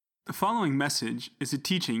The following message is a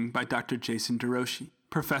teaching by Dr. Jason DeRouchie,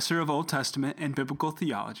 professor of Old Testament and Biblical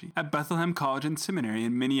Theology at Bethlehem College and Seminary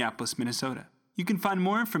in Minneapolis, Minnesota. You can find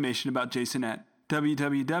more information about Jason at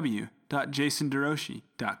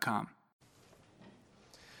www.jasonderouchie.com.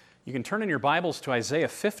 You can turn in your Bibles to Isaiah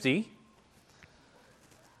 50.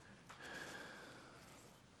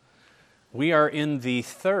 We are in the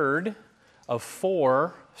third of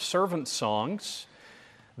four servant songs.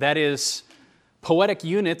 That is, poetic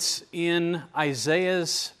units in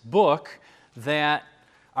Isaiah's book that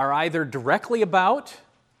are either directly about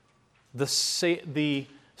the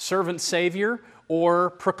servant Savior or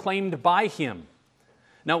proclaimed by him.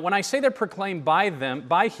 Now, when I say they're proclaimed by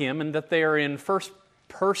him, and that they are in first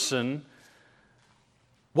person,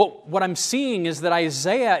 what I'm seeing is that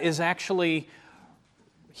Isaiah is actually,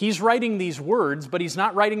 he's writing these words, but he's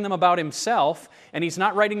not writing them about himself, and he's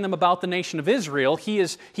not writing them about the nation of Israel.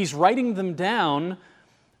 He's writing them down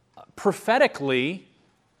prophetically,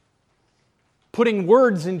 putting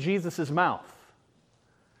words in Jesus' mouth.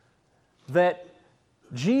 That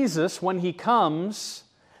Jesus, when he comes,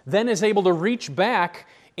 then is able to reach back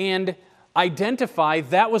and identify,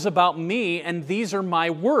 that was about me, and these are my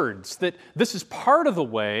words. That this is part of the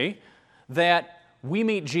way that we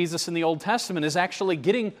meet Jesus in the Old Testament, is actually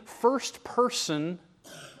getting first-person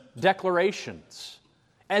declarations,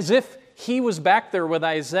 as if he was back there with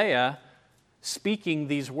Isaiah speaking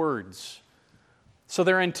these words. So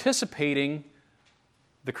they're anticipating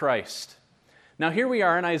the Christ. Now here we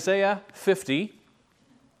are in Isaiah 50,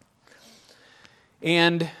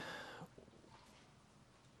 and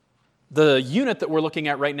the unit that we're looking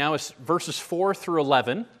at right now is verses 4 through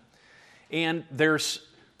 11, and there's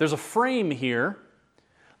a frame here.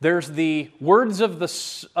 There's the words of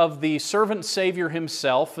the servant Savior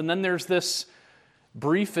himself, and then there's this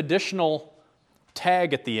brief additional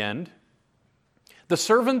tag at the end. The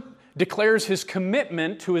servant declares his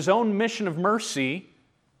commitment to his own mission of mercy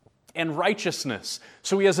and righteousness.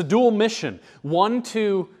 So he has a dual mission, one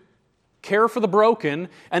to care for the broken,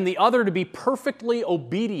 and the other to be perfectly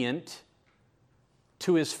obedient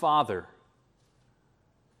to his Father.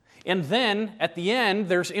 And then, at the end,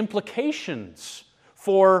 there's implications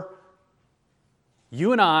for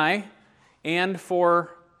you and I, and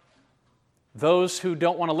for those who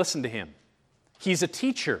don't want to listen to him. He's a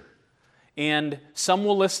teacher, and some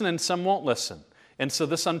will listen and some won't listen. And so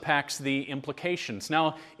this unpacks the implications.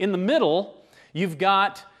 Now, in the middle, you've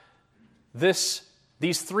got these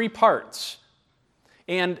three parts.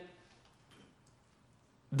 And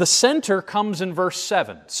the center comes in verse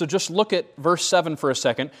 7. So just look at verse 7 for a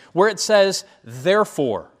second, where it says,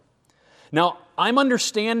 therefore. Now, I'm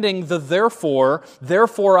understanding the therefore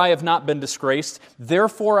I have not been disgraced,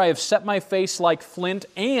 therefore I have set my face like flint,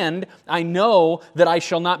 and I know that I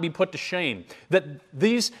shall not be put to shame. That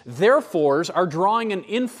these therefores are drawing an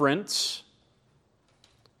inference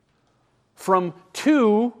from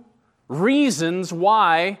two reasons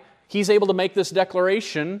why he's able to make this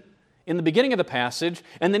declaration in the beginning of the passage,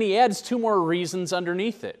 and then he adds two more reasons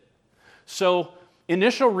underneath it. So,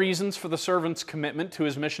 initial reasons for the servant's commitment to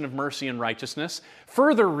his mission of mercy and righteousness.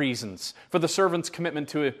 Further reasons for the servant's commitment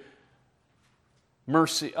to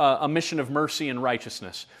a mission of mercy and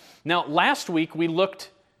righteousness. Now, last week we looked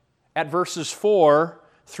at verses 4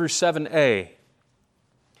 through 7a.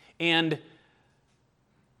 And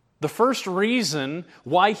the first reason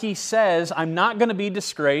why he says, I'm not going to be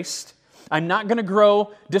disgraced, I'm not going to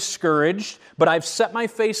grow discouraged, but I've set my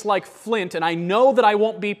face like flint, and I know that I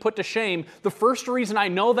won't be put to shame. The first reason I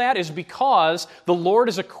know that is because the Lord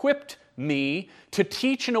has equipped me to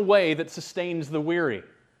teach in a way that sustains the weary.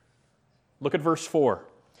 Look at verse 4.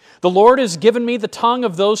 The Lord has given me the tongue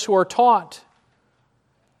of those who are taught,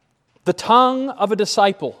 the tongue of a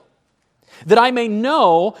disciple, that I may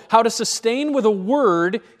know how to sustain with a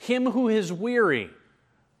word him who is weary.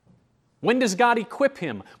 When does God equip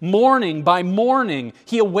him? Morning by morning,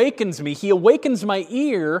 he awakens me. He awakens my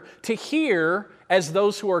ear to hear as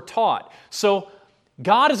those who are taught. So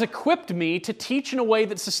God has equipped me to teach in a way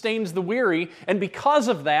that sustains the weary, and because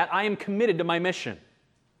of that, I am committed to my mission.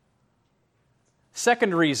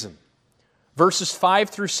 Second reason, verses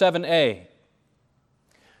 5 through 7a.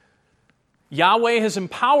 Yahweh has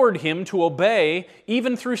empowered him to obey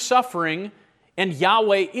even through suffering, and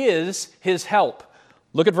Yahweh is his help.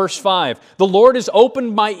 Look at verse 5. The Lord has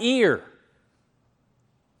opened my ear,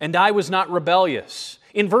 and I was not rebellious.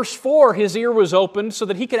 In verse 4, his ear was opened so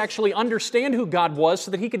that he could actually understand who God was,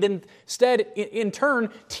 so that he could instead, in turn,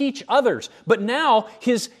 teach others. But now,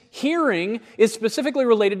 his hearing is specifically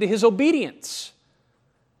related to his obedience.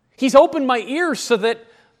 He's opened my ears so that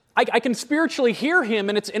I can spiritually hear Him,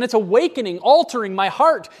 and it's awakening, altering my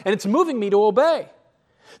heart, and it's moving me to obey.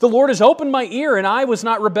 The Lord has opened my ear, and I was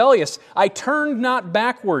not rebellious. I turned not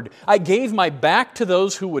backward. I gave my back to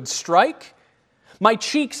those who would strike, my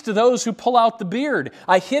cheeks to those who pull out the beard.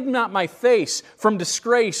 I hid not my face from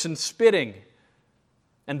disgrace and spitting.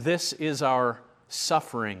 And this is our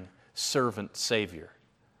suffering servant Savior.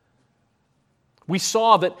 We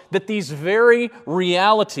saw that these very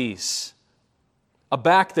realities, a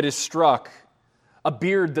back that is struck, a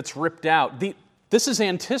beard that's ripped out, this is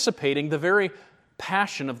anticipating the very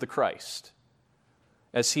passion of the Christ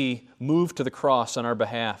as He moved to the cross on our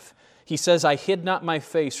behalf. He says, I hid not my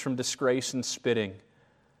face from disgrace and spitting,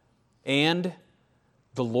 and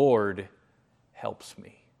the Lord helps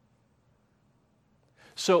me.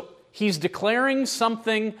 So He's declaring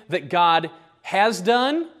something that God has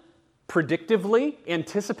done, predictively,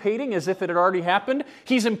 anticipating as if it had already happened.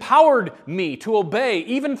 He's empowered me to obey,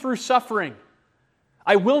 even through suffering.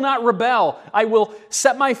 I will not rebel. I will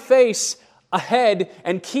set my face ahead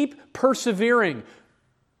and keep persevering.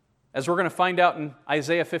 As we're going to find out in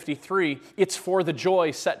Isaiah 53, it's for the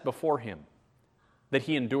joy set before Him that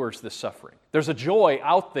He endures this suffering. There's a joy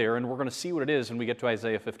out there, and we're going to see what it is when we get to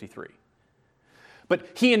Isaiah 53. But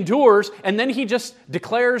He endures, and then He just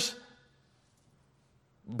declares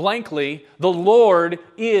blankly, the Lord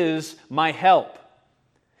is my help.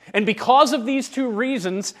 And because of these two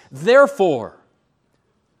reasons, therefore,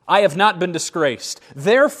 I have not been disgraced.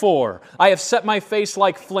 Therefore, I have set my face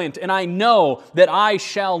like flint, and I know that I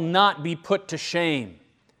shall not be put to shame.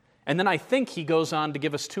 And then I think He goes on to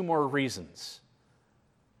give us two more reasons.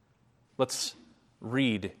 Let's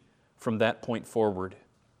read from that point forward.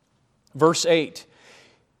 Verse 8,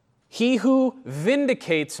 He who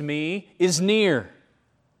vindicates me is near.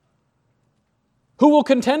 Who will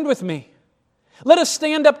contend with me? Let us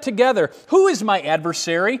stand up together. Who is my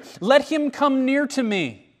adversary? Let him come near to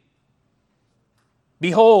me.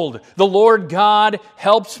 Behold, the Lord God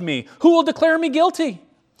helps me. Who will declare me guilty?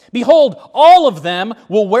 Behold, all of them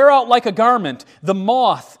will wear out like a garment. The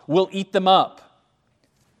moth will eat them up.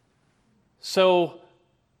 So,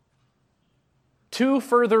 two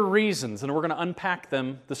further reasons, and we're going to unpack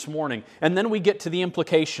them this morning. And then we get to the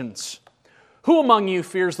implications. Who among you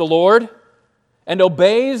fears the Lord and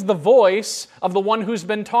obeys the voice of the one who's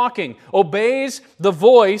been talking? Obeys the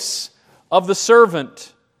voice of the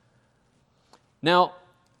servant. Now,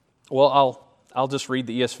 I'll just read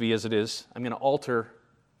the ESV as it is. I'm going to alter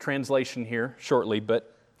translation here shortly,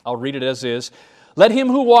 but I'll read it as is. Let him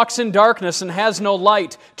who walks in darkness and has no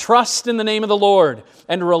light trust in the name of the Lord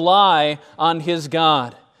and rely on his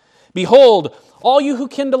God. Behold, all you who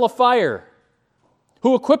kindle a fire,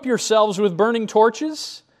 who equip yourselves with burning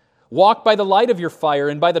torches, walk by the light of your fire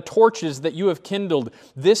and by the torches that you have kindled.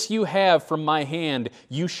 This you have from my hand.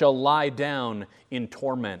 You shall lie down in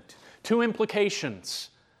torment. Two implications,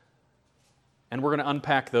 and we're going to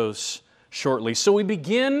unpack those shortly. So we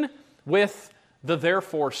begin with the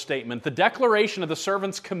therefore statement, the declaration of the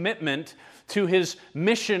servant's commitment to his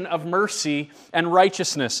mission of mercy and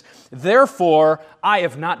righteousness. Therefore, I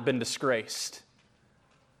have not been disgraced.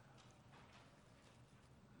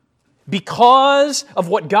 Because of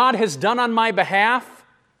what God has done on my behalf,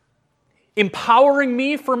 empowering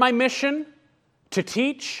me for my mission to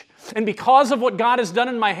teach, and because of what God has done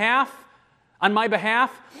on my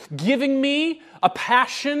behalf, giving me a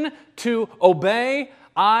passion to obey,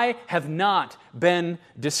 I have not been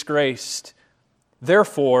disgraced.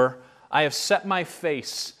 Therefore, I have set my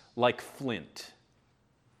face like flint.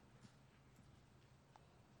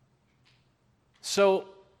 So,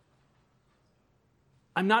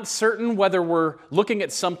 I'm not certain whether we're looking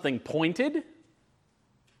at something pointed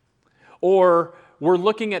or we're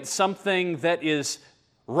looking at something that is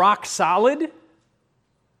rock solid.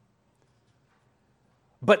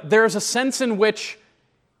 But there's a sense in which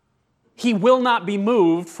he will not be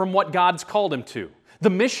moved from what God's called him to. The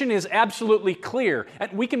mission is absolutely clear,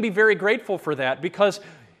 and we can be very grateful for that because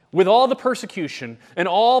with all the persecution and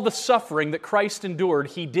all the suffering that Christ endured,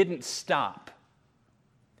 he didn't stop.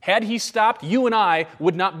 Had he stopped, you and I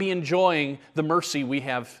would not be enjoying the mercy we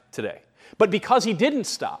have today. But because he didn't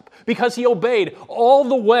stop, because he obeyed all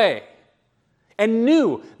the way and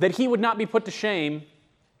knew that he would not be put to shame,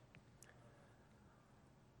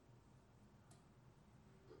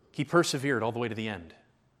 he persevered all the way to the end.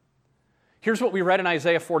 Here's what we read in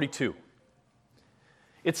Isaiah 42.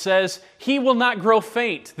 It says, he will not grow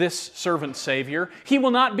faint, this servant Savior. He will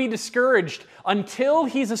not be discouraged until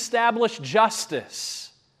he's established justice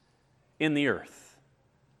in the earth.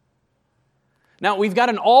 Now, we've got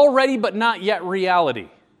an already but not yet reality.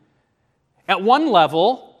 At one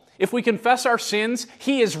level, If we confess our sins,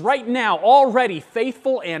 He is right now already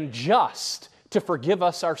faithful and just to forgive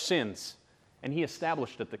us our sins. And He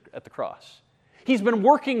established it at the cross. He's been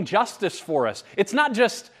working justice for us. It's not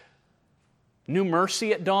just new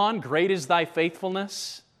mercy at dawn, great is thy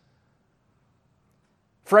faithfulness.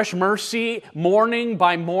 Fresh mercy, morning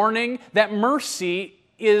by morning. That mercy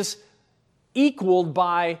is equaled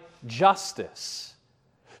by justice.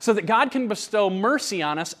 So that God can bestow mercy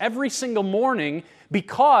on us every single morning,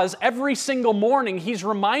 because every single morning He's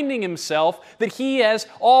reminding Himself that He has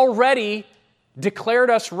already declared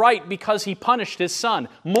us right because He punished His Son,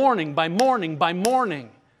 morning by morning by morning.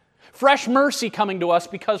 Fresh mercy coming to us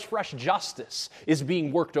because fresh justice is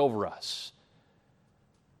being worked over us.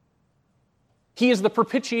 He is the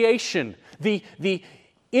propitiation, the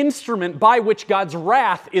instrument by which God's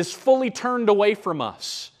wrath is fully turned away from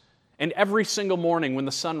us. And every single morning when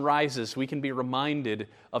the sun rises, we can be reminded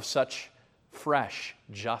of such fresh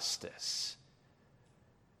justice.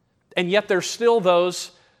 And yet there's still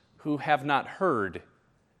those who have not heard,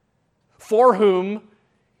 for whom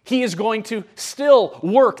He is going to still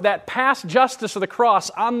work that past justice of the cross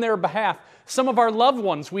on their behalf. Some of our loved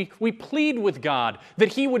ones, we plead with God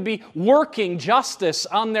that He would be working justice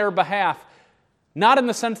on their behalf, not in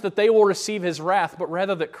the sense that they will receive His wrath, but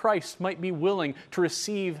rather that Christ might be willing to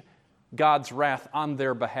receive God's wrath on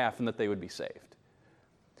their behalf and that they would be saved.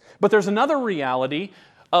 But there's another reality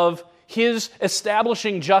of His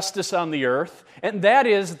establishing justice on the earth, and that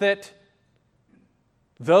is that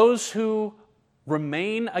those who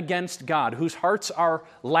remain against God, whose hearts are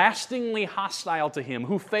lastingly hostile to Him,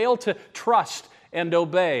 who fail to trust and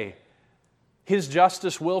obey, His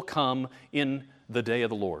justice will come in the day of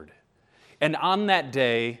the Lord. And on that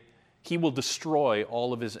day, He will destroy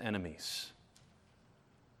all of His enemies.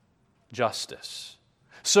 Justice.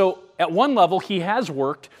 So at one level, He has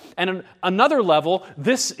worked, and on another level,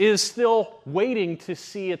 this is still waiting to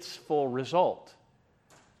see its full result.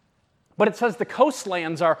 But it says the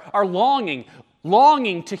coastlands are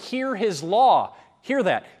longing to hear His law. Hear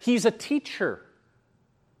that. He's a teacher.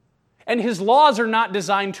 And His laws are not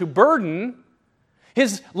designed to burden.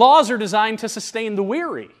 His laws are designed to sustain the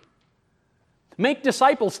weary. Make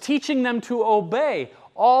disciples, teaching them to obey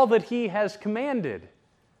all that He has commanded.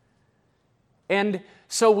 And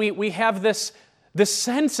so we have this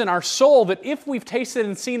sense in our soul that if we've tasted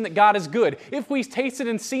and seen that God is good, if we've tasted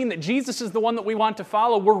and seen that Jesus is the one that we want to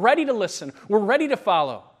follow, we're ready to listen. We're ready to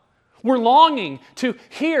follow. We're longing to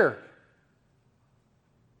hear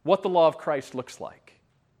what the law of Christ looks like.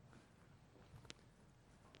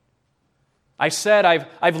 I said,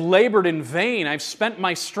 I've labored in vain. I've spent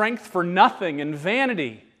my strength for nothing in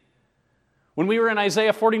vanity. When we were in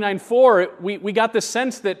Isaiah 49:4, we got this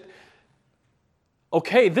sense that,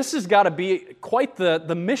 okay, this has got to be quite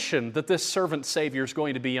the mission that this servant Savior is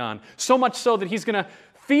going to be on. So much so that He's going to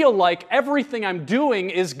feel like everything I'm doing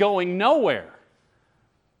is going nowhere.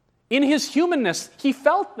 In His humanness, He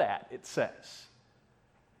felt that, it says.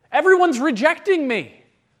 Everyone's rejecting me.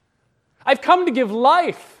 I've come to give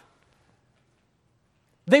life.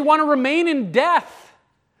 They want to remain in death.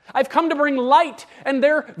 I've come to bring light, and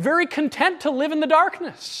they're very content to live in the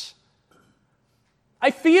darkness.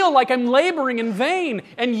 I feel like I'm laboring in vain,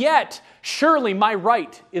 and yet, surely my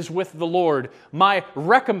right is with the Lord. My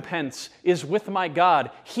recompense is with my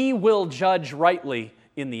God. He will judge rightly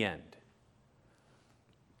in the end.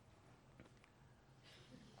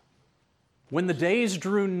 When the days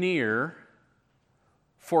drew near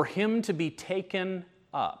for Him to be taken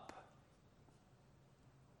up,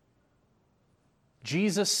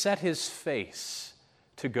 Jesus set His face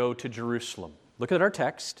to go to Jerusalem. Look at our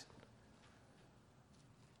text.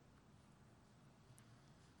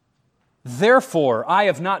 Therefore, I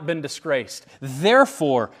have not been disgraced.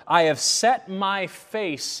 Therefore, I have set my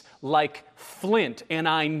face like flint, and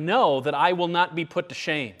I know that I will not be put to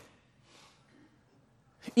shame.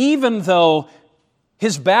 Even though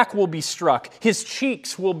His back will be struck, His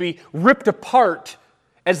cheeks will be ripped apart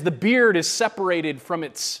as the beard is separated from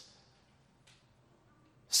its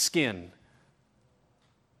skin.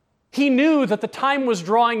 He knew that the time was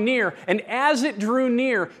drawing near, and as it drew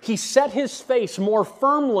near, He set His face more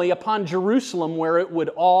firmly upon Jerusalem where it would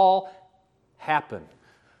all happen.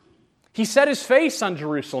 He set His face on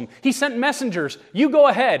Jerusalem. He sent messengers, you go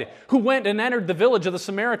ahead, who went and entered the village of the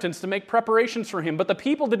Samaritans to make preparations for Him. But the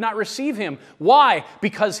people did not receive Him. Why?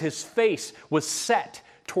 Because His face was set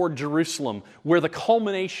toward Jerusalem, where the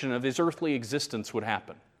culmination of His earthly existence would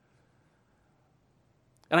happen.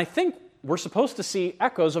 And I think we're supposed to see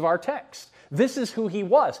echoes of our text. This is who He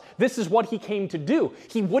was. This is what He came to do.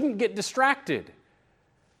 He wouldn't get distracted.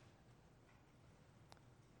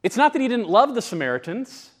 It's not that He didn't love the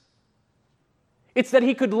Samaritans. It's that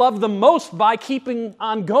he could love them most by keeping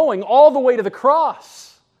on going all the way to the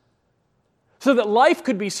cross, so that life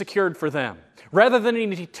could be secured for them, rather than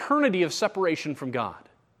an eternity of separation from God.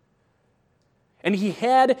 And he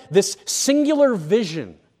had this singular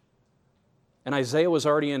vision, and Isaiah was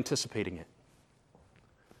already anticipating it.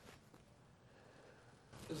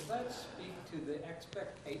 Does that speak to the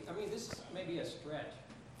expectation? I mean, this may be a stretch.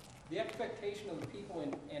 The expectation of the people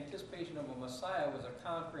in anticipation of a Messiah was a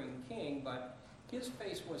conquering king, but his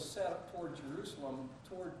face was set up toward Jerusalem,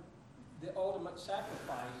 toward the ultimate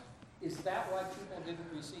sacrifice. Is that why people didn't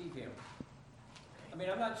receive him? I mean,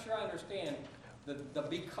 I'm not sure I understand the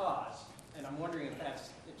because, and I'm wondering if that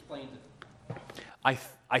explains it.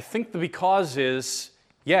 I think the because is,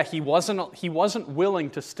 he wasn't willing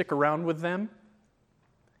to stick around with them.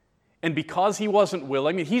 And because he wasn't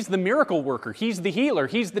willing, he's the miracle worker, he's the healer,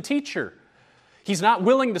 he's the teacher. He's not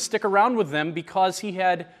willing to stick around with them because he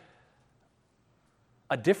had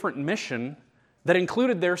a different mission that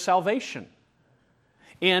included their salvation.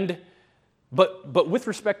 But with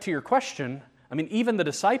respect to your question, I mean, even the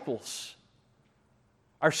disciples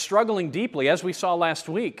are struggling deeply, as we saw last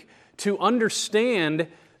week, to understand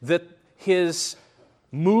that his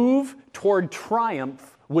move toward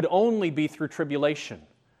triumph would only be through tribulation.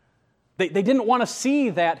 They didn't want to see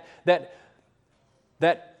that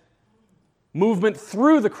movement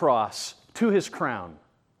through the cross to his crown.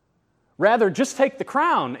 Rather, just take the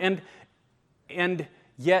crown. And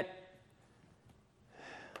yet,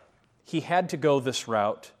 he had to go this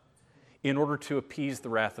route in order to appease the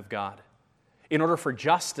wrath of God. In order for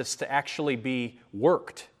justice to actually be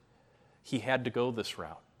worked, he had to go this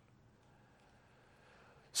route.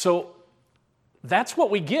 So, that's what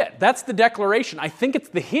we get. That's the declaration. I think it's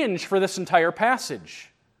the hinge for this entire passage.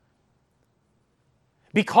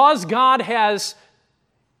 Because God has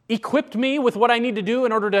equipped me with what I need to do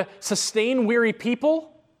in order to sustain weary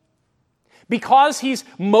people, because He's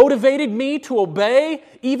motivated me to obey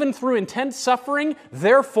even through intense suffering,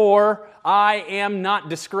 therefore I am not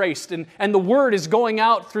disgraced. And the word is going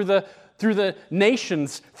out through the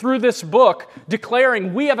nations, through this book,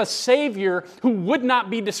 declaring we have a Savior who would not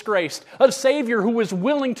be disgraced, a Savior who was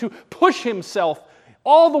willing to push Himself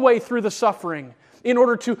all the way through the suffering in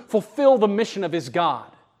order to fulfill the mission of His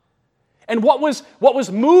God. And what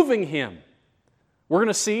was moving Him? We're going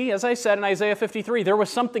to see, as I said in Isaiah 53, there was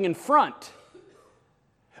something in front.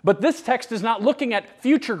 But this text is not looking at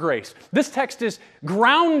future grace. This text is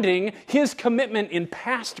grounding his commitment in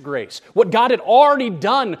past grace. What God had already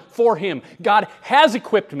done for him. God has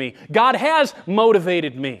equipped me. God has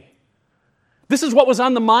motivated me. This is what was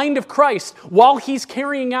on the mind of Christ while He's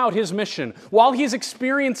carrying out His mission, while He's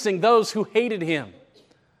experiencing those who hated Him.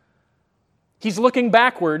 He's looking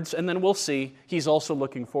backwards, and then we'll see He's also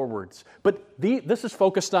looking forwards. But this is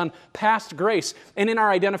focused on past grace. And in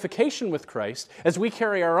our identification with Christ, as we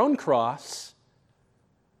carry our own cross,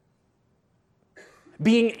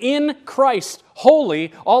 being in Christ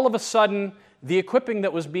holy, all of a sudden, the equipping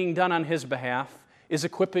that was being done on His behalf is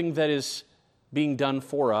equipping that is being done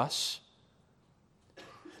for us.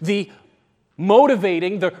 The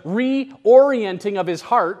motivating, the reorienting of His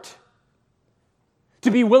heart to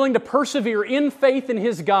be willing to persevere in faith in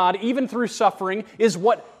His God, even through suffering, is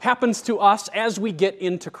what happens to us as we get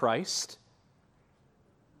into Christ.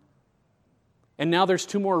 And now there's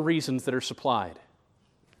two more reasons that are supplied.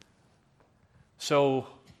 So,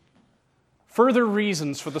 further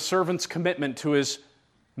reasons for the servant's commitment to his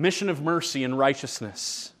mission of mercy and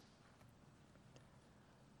righteousness.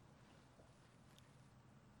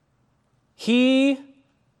 He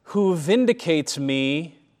who vindicates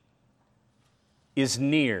me is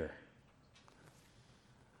near.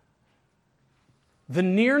 The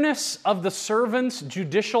nearness of the servant's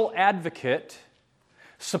judicial advocate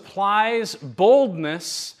supplies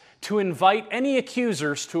boldness to invite any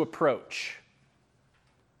accusers to approach.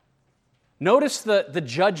 Notice the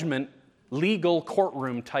judgment, legal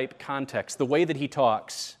courtroom type context, the way that he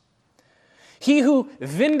talks. He who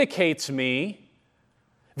vindicates me,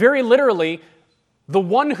 very literally, the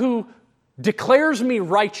one who declares me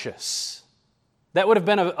righteous. That would have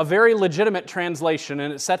been a very legitimate translation,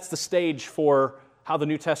 and it sets the stage for how the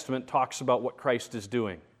New Testament talks about what Christ is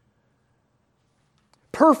doing.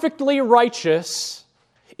 Perfectly righteous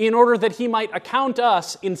in order that He might account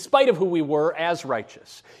us, in spite of who we were, as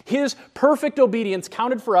righteous. His perfect obedience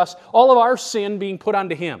counted for us, all of our sin being put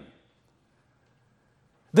onto Him.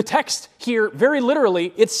 The text here, very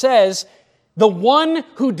literally, it says, the one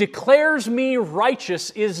who declares me righteous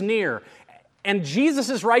is near. And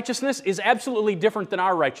Jesus' righteousness is absolutely different than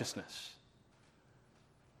our righteousness.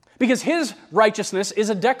 Because His righteousness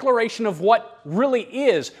is a declaration of what really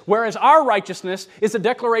is, whereas our righteousness is a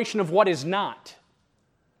declaration of what is not.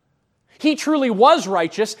 He truly was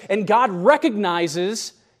righteous, and God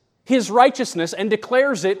recognizes His righteousness and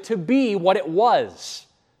declares it to be what it was.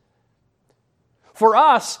 For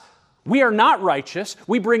us, we are not righteous,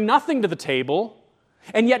 we bring nothing to the table,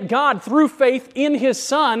 and yet God, through faith in His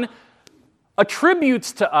Son,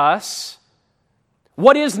 attributes to us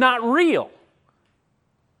what is not real.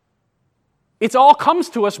 It all comes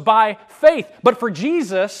to us by faith. But for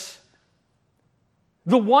Jesus,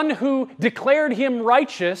 the one who declared Him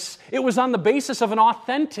righteous, it was on the basis of an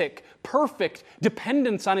authentic, perfect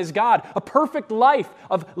dependence on His God, a perfect life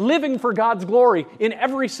of living for God's glory in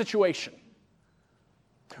every situation.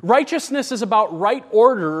 Righteousness is about right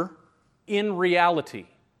order in reality.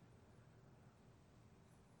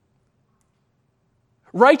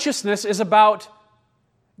 Righteousness is about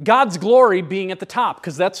God's glory being at the top,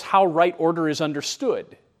 because that's how right order is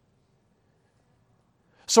understood.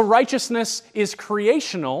 So righteousness is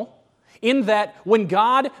creational in that when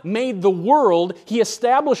God made the world, He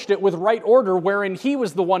established it with right order, wherein He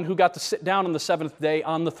was the one who got to sit down on the seventh day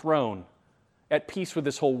on the throne, at peace with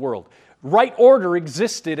this whole world. Right order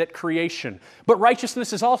existed at creation. But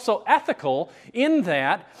righteousness is also ethical in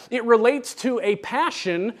that it relates to a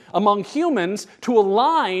passion among humans to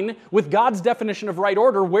align with God's definition of right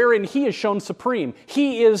order, wherein He is shown supreme.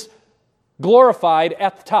 He is glorified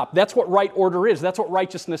at the top. That's what right order is. That's what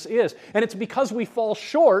righteousness is. And it's because we fall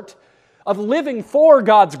short of living for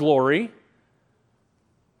God's glory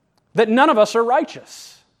that none of us are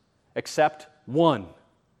righteous, except one.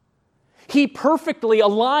 He perfectly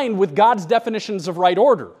aligned with God's definitions of right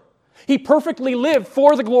order. He perfectly lived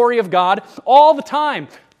for the glory of God all the time.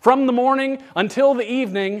 From the morning until the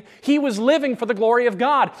evening, He was living for the glory of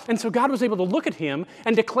God. And so God was able to look at Him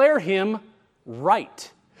and declare Him right.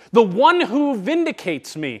 The one who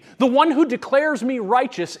vindicates me, the one who declares me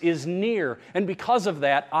righteous is near. And because of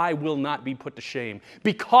that, I will not be put to shame.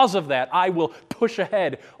 Because of that, I will push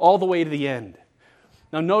ahead all the way to the end.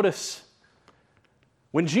 Now notice,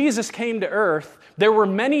 when Jesus came to earth, there were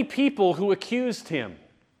many people who accused Him.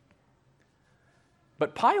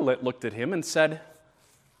 But Pilate looked at Him and said,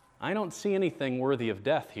 I don't see anything worthy of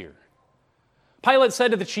death here. Pilate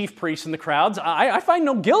said to the chief priests and the crowds, I find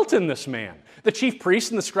no guilt in this man. The chief priests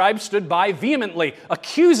and the scribes stood by vehemently,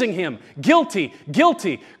 accusing Him, guilty,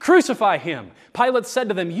 guilty, crucify Him. Pilate said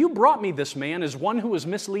to them, you brought me this man as one who was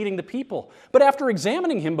misleading the people. But after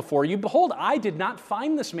examining him before you, behold, I did not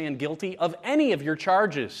find this man guilty of any of your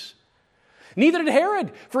charges. Neither did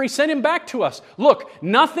Herod, for he sent him back to us. Look,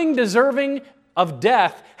 nothing deserving of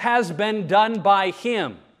death has been done by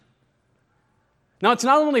him. Now, it's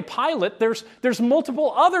not only Pilate, there's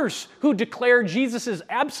multiple others who declare Jesus'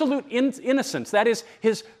 absolute innocence, that is,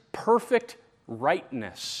 His perfect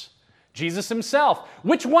rightness. Jesus Himself,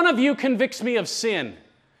 which one of you convicts me of sin?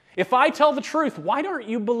 If I tell the truth, why aren't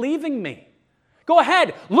you believing me? Go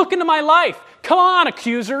ahead, look into my life. Come on,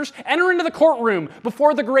 accusers, enter into the courtroom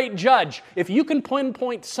before the great judge. If you can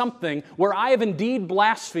pinpoint something where I have indeed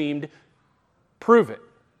blasphemed, prove it.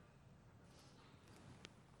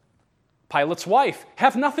 Pilate's wife,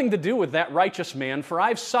 have nothing to do with that righteous man, for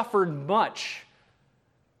I've suffered much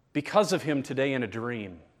because of him today in a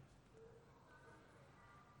dream.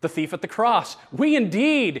 The thief at the cross, we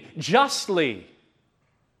indeed justly,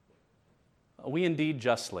 we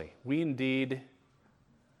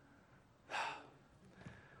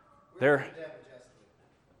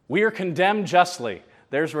are condemned justly.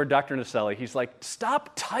 There's where Dr. Naselli, he's like,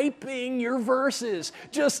 stop typing your verses.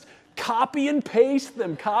 Just copy and paste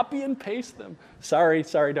them. Sorry,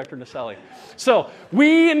 Dr. Naselli. So,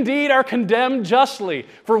 we indeed are condemned justly,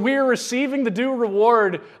 for we are receiving the due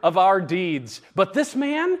reward of our deeds. But this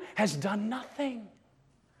man has done nothing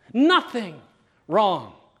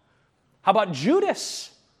wrong. How about Judas?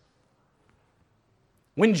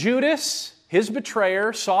 When Judas, his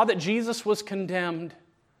betrayer, saw that Jesus was condemned,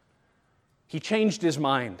 he changed his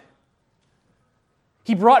mind.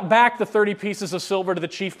 He brought back the 30 pieces of silver to the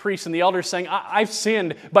chief priests and the elders, saying, I've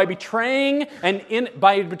sinned by betraying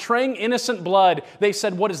innocent blood. They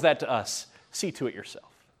said, what is that to us? See to it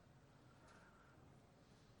yourself.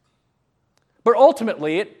 But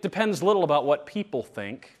ultimately, it depends little about what people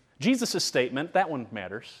think. Jesus' statement, that one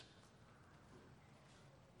matters.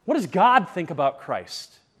 What does God think about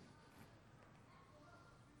Christ?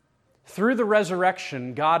 Through the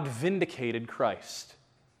resurrection, God vindicated Christ.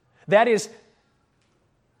 That is,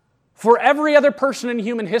 for every other person in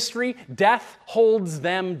human history, death holds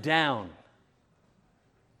them down.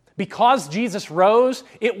 Because Jesus rose,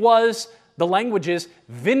 it was The language is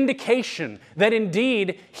vindication, that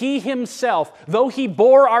indeed He Himself, though He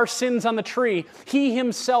bore our sins on the tree, He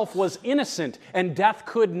Himself was innocent and death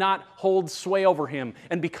could not hold sway over Him.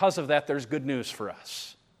 And because of that, there's good news for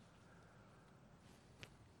us.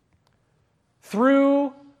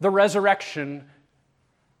 Through the resurrection,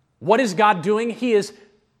 what is God doing? He is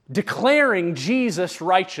declaring Jesus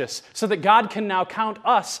righteous so that God can now count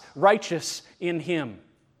us righteous in Him.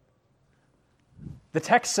 The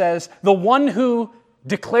text says, the one who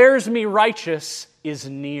declares me righteous is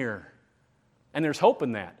near. And there's hope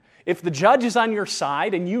in that. If the judge is on your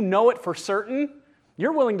side and you know it for certain,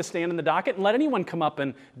 you're willing to stand in the docket and let anyone come up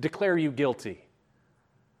and declare you guilty.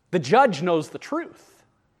 The judge knows the truth.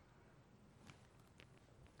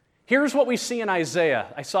 Here's what we see in Isaiah.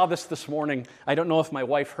 I saw this morning. I don't know if my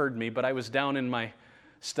wife heard me, but I was down in my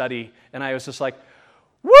study and I was just like,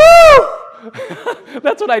 woo!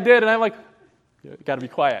 That's what I did. And I'm like, you got to be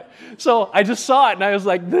quiet. So I just saw it and I was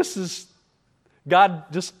like, this is,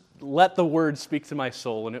 God just let the word speak to my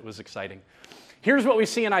soul, and it was exciting. Here's what we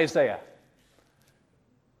see in Isaiah.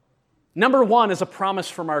 Number one is a promise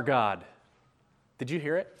from our God. Did you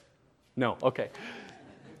hear it? No, okay.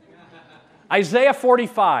 Isaiah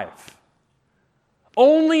 45.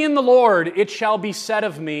 Only in the Lord it shall be said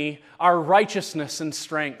of me, our righteousness and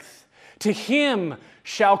strength. To Him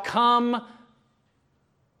shall come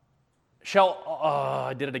shall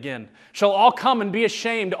all come and be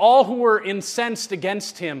ashamed, all who were incensed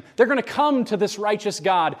against Him. They're going to come to this righteous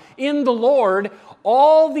God. In the Lord,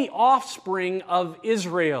 all the offspring of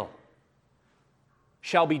Israel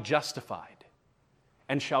shall be justified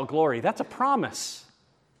and shall glory. That's a promise.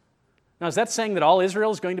 Now, is that saying that all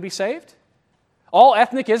Israel is going to be saved? All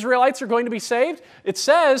ethnic Israelites are going to be saved? It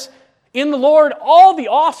says, in the Lord, all the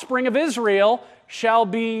offspring of Israel shall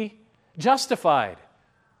be justified.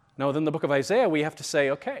 No, then the book of Isaiah, we have to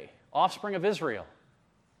say, okay, offspring of Israel.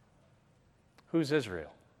 Who's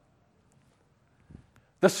Israel?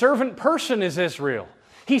 The servant person is Israel.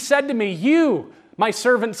 He said to me, you, my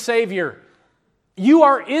servant Savior, you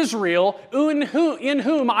are Israel, in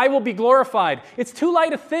whom I will be glorified. It's too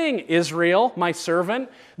light a thing, Israel, my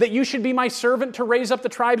servant, that you should be my servant to raise up the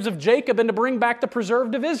tribes of Jacob and to bring back the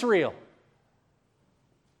preserved of Israel.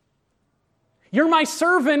 You're my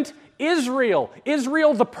servant, Israel,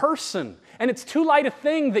 Israel the person. And it's too light a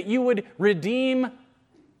thing that you would redeem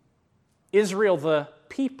Israel the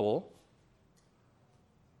people.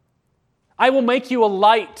 I will make you a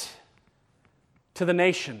light to the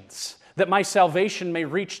nations, that my salvation may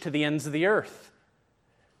reach to the ends of the earth.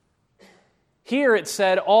 Here it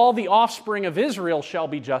said, all the offspring of Israel shall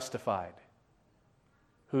be justified.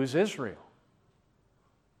 Who's Israel?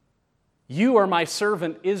 You are my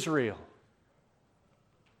servant Israel.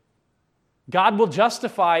 God will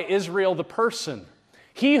justify Israel the person.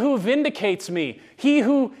 He who vindicates me, he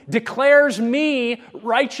who declares me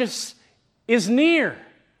righteous is near.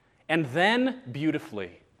 And then,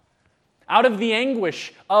 beautifully, out of the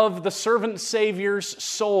anguish of the servant Savior's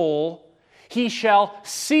soul, he shall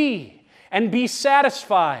see and be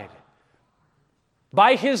satisfied.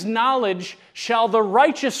 By his knowledge shall the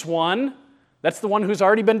righteous one, that's the one who's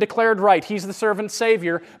already been declared right, he's the servant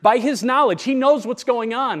Savior, by his knowledge, he knows what's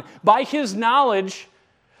going on. By his knowledge,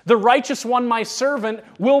 the righteous one, my servant,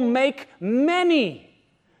 will make many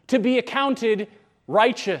to be accounted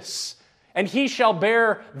righteous, and he shall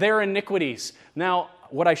bear their iniquities. Now,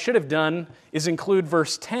 what I should have done is include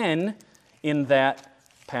verse 10 in that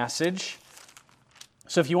passage.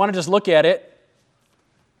 So if you want to just look at it,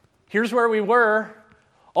 here's where we were.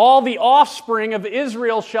 All the offspring of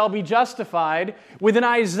Israel shall be justified. Within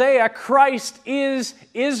Isaiah, Christ is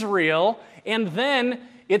Israel. And then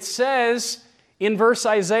it says in verse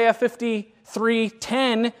Isaiah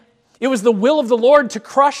 53:10, it was the will of the Lord to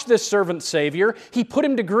crush this servant Savior. He put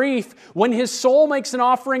him to grief. When his soul makes an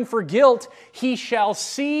offering for guilt, he shall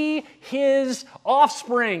see his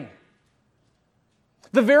offspring.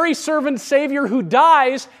 The very servant Savior who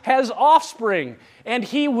dies has offspring, and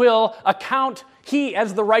he,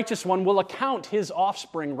 as the righteous one, will account his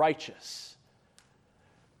offspring righteous.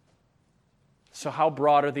 So how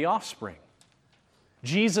broad are the offspring?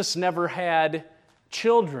 Jesus never had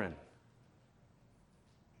children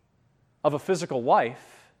of a physical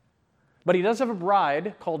wife, but he does have a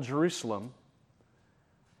bride called Jerusalem,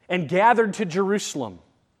 and gathered to Jerusalem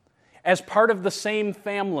as part of the same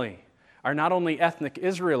family are not only ethnic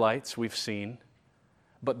Israelites we've seen,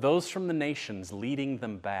 but those from the nations leading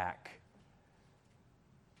them back.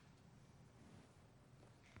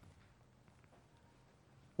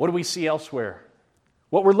 What do we see elsewhere?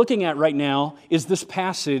 What we're looking at right now is this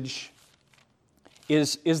passage,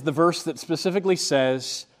 is the verse that specifically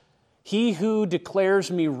says, He who declares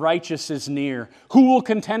me righteous is near. Who will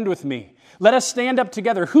contend with me? Let us stand up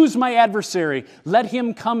together. Who's my adversary? Let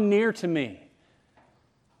him come near to me.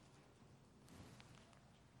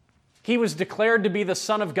 He was declared to be the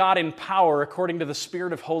Son of God in power according to the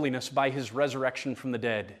Spirit of holiness by His resurrection from the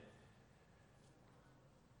dead.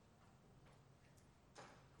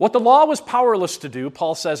 What the law was powerless to do,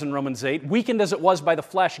 Paul says in Romans 8, weakened as it was by the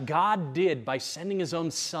flesh, God did by sending His own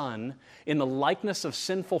Son in the likeness of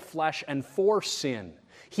sinful flesh and for sin.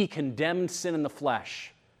 He condemned sin in the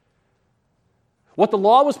flesh. What the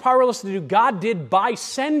law was powerless to do, God did by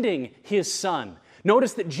sending His Son.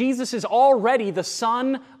 Notice that Jesus is already the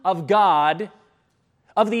Son of God,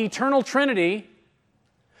 of the eternal Trinity,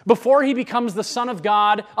 before He becomes the Son of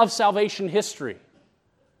God of salvation history.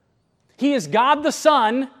 He is God the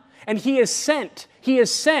Son, and He is sent. He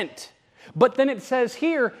is sent. But then it says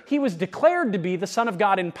here, He was declared to be the Son of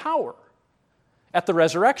God in power at the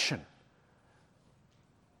resurrection.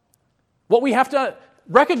 What we have to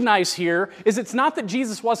recognize here is it's not that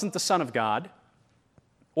Jesus wasn't the Son of God,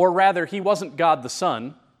 or rather, He wasn't God the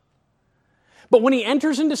Son. But when He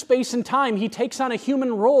enters into space and time, He takes on a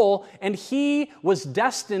human role, and He was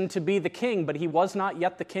destined to be the king, but He was not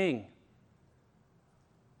yet the king.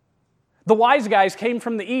 The wise guys came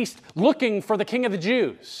from the east looking for the King of the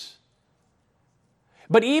Jews.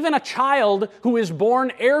 But even a child who is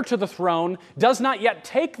born heir to the throne does not yet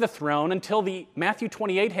take the throne until Matthew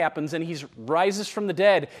 28 happens and He rises from the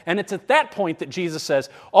dead. And it's at that point that Jesus says,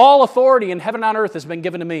 all authority in heaven and on earth has been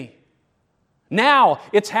given to me. Now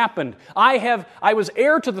it's happened. I was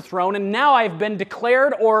heir to the throne, and now I have been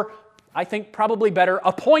declared, or I think probably better,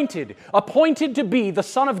 appointed to be the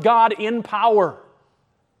Son of God in power.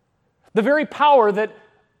 The very power that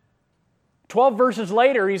 12 verses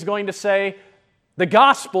later He's going to say, the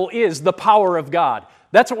gospel is the power of God.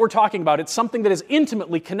 That's what we're talking about. It's something that is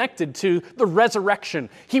intimately connected to the resurrection.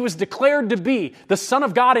 He was declared to be the Son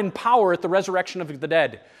of God in power at the resurrection of the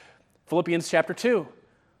dead. Philippians chapter 2.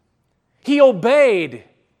 He obeyed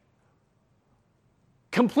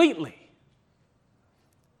completely.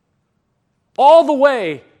 All the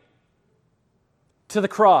way to the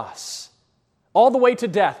cross. All the way to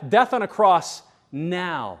death. Death on a cross.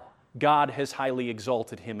 Now God has highly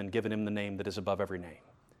exalted Him and given Him the name that is above every name.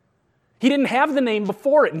 He didn't have the name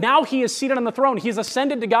before it. Now He is seated on the throne. He's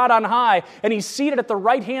ascended to God on high, and He's seated at the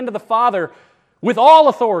right hand of the Father with all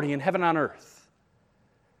authority in heaven and on earth.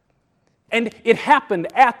 And it happened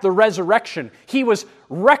at the resurrection. He was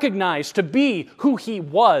recognized to be who He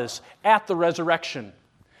was at the resurrection.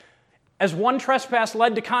 As one trespass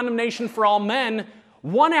led to condemnation for all men,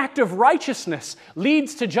 one act of righteousness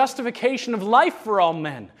leads to justification of life for all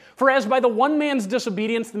men. For as by the one man's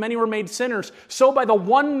disobedience the many were made sinners, so by the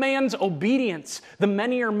one man's obedience the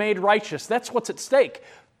many are made righteous. That's what's at stake.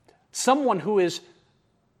 Someone who is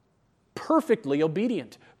perfectly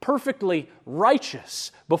obedient, perfectly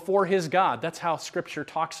righteous before his God. That's how Scripture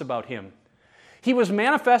talks about Him. He was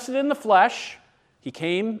manifested in the flesh. He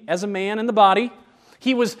came as a man in the body.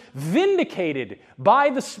 He was vindicated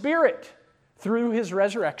by the Spirit through His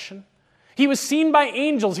resurrection. He was seen by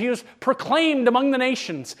angels. He was proclaimed among the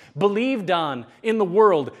nations, believed on in the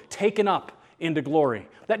world, taken up into glory.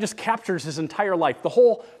 That just captures His entire life, the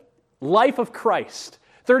whole life of Christ.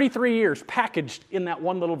 33 years packaged in that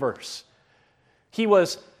one little verse. He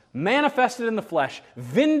was manifested in the flesh,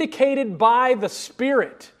 vindicated by the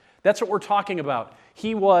Spirit. That's what we're talking about.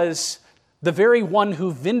 He was the very one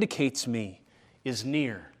who vindicates me is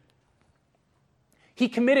near. He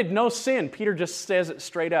committed no sin. Peter just says it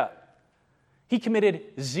straight up. He committed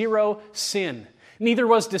zero sin. Neither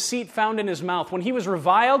was deceit found in His mouth. When He was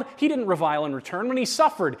reviled, He didn't revile in return. When He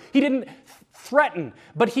suffered, He didn't threaten,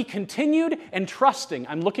 but He continued entrusting.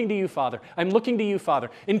 I'm looking to you, Father. I'm looking to you, Father.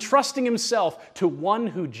 Entrusting Himself to one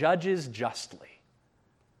who judges justly.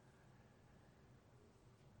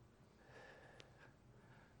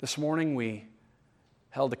 This morning we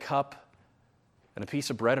held a cup and a piece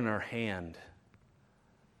of bread in our hand,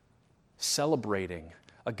 celebrating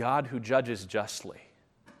a God who judges justly.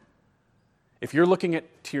 If you're looking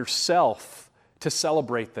to yourself to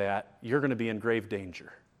celebrate that, you're going to be in grave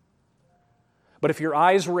danger. But if your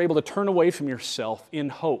eyes were able to turn away from yourself in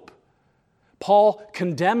hope, Paul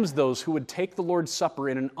condemns those who would take the Lord's Supper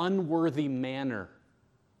in an unworthy manner.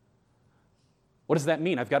 What does that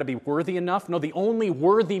mean? I've got to be worthy enough? No, the only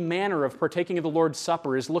worthy manner of partaking of the Lord's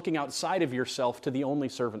Supper is looking outside of yourself to the only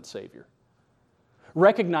servant Savior,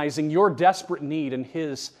 recognizing your desperate need and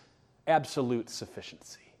His absolute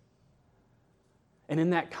sufficiency. And in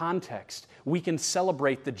that context, we can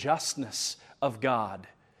celebrate the justness of God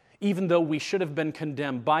Even though we should have been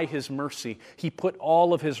condemned, by His mercy, He put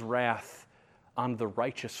all of His wrath on the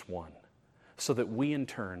righteous one so that we in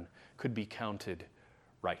turn could be counted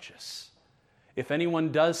righteous. If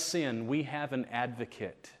anyone does sin, we have an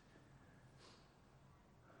advocate.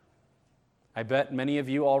 I bet many of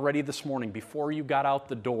you already this morning, before you got out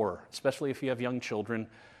the door, especially if you have young children,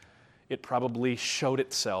 it probably showed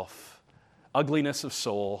itself. Ugliness of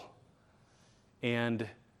soul, and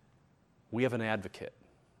we have an advocate.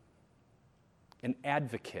 An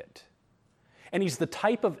advocate. And He's the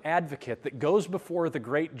type of advocate that goes before the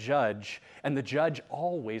great judge, and the judge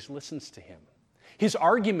always listens to him. His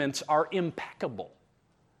arguments are impeccable.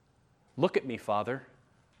 Look at me, Father.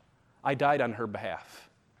 I died on her behalf.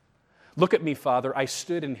 Look at me, Father. I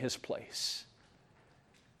stood in his place.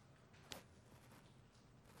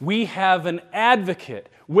 We have an advocate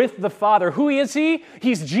with the Father. Who is He?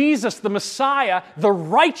 He's Jesus, the Messiah, the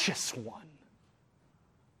righteous one.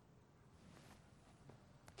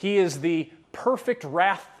 He is the perfect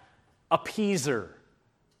wrath appeaser.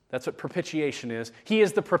 That's what propitiation is. He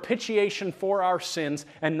is the propitiation for our sins,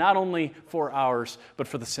 and not only for ours, but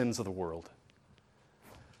for the sins of the world.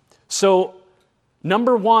 So,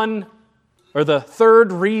 number one, or the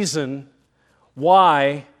third reason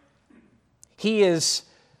why He is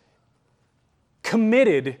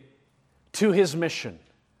committed to His mission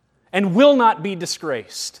and will not be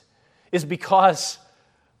disgraced is because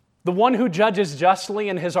the one who judges justly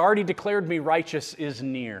and has already declared me righteous is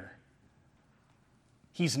near.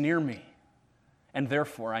 He's near me, and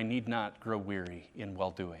therefore I need not grow weary in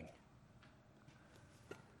well-doing.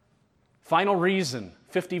 Final reason,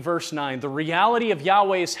 50 verse 9, the reality of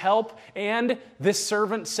Yahweh's help and this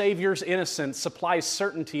servant Savior's innocence supplies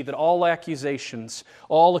certainty that all accusations,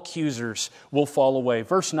 all accusers will fall away.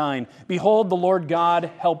 Verse 9, behold, the Lord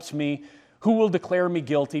God helps me. Who will declare me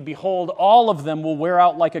guilty? Behold, all of them will wear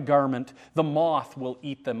out like a garment. The moth will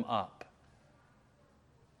eat them up.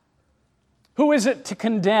 Who is it to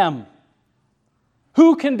condemn?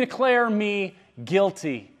 Who can declare me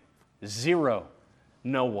guilty? Zero.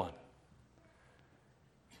 No one.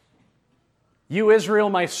 You, Israel,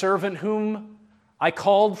 my servant, whom I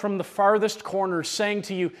called from the farthest corners, saying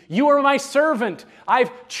to you, you are my servant.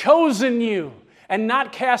 I've chosen you and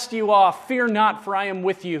not cast you off. Fear not, for I am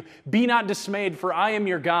with you. Be not dismayed, for I am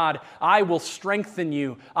your God. I will strengthen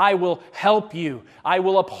you. I will help you. I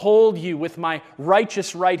will uphold you with my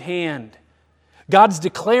righteous right hand. God's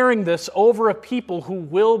declaring this over a people who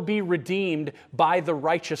will be redeemed by the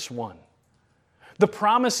righteous one. The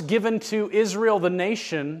promise given to Israel, the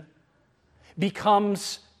nation,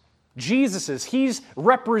 becomes Jesus's. He's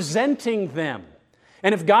representing them.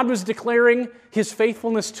 And if God was declaring His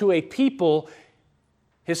faithfulness to a people,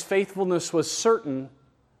 His faithfulness was certain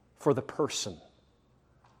for the person.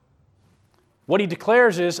 What He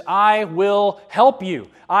declares is, I will help you.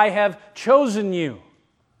 I have chosen you.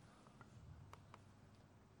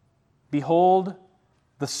 Behold,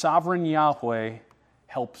 the sovereign Yahweh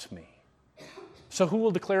helps me. So who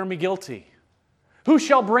will declare me guilty? Who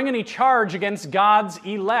shall bring any charge against God's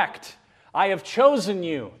elect? I have chosen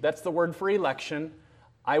you. That's the word for election.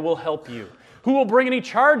 I will help you. Who will bring any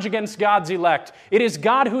charge against God's elect? It is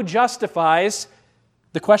God who justifies.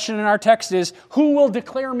 The question in our text is, who will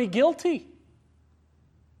declare me guilty?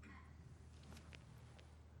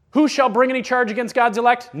 Who shall bring any charge against God's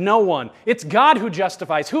elect? No one. It's God who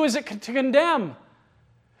justifies. Who is it to condemn?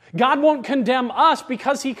 God won't condemn us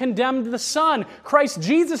because He condemned the Son. Christ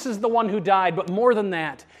Jesus is the one who died, but more than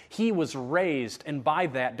that, He was raised and by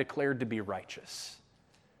that declared to be righteous.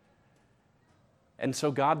 And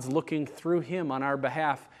so God's looking through Him on our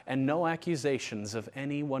behalf, and no accusations of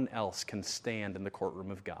anyone else can stand in the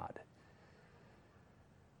courtroom of God.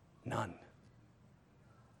 None.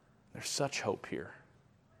 There's such hope here.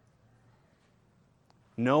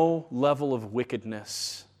 No level of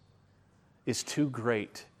wickedness is too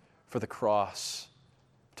great for the cross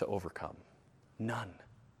to overcome. None.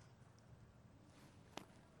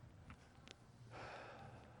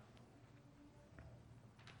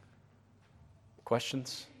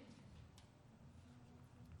 Questions?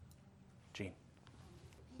 Jean.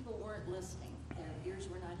 People weren't listening, their ears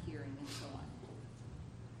were not hearing, and so on.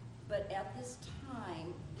 But at this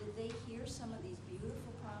time, did they hear some of these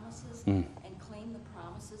beautiful promises and claim the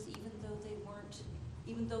promises even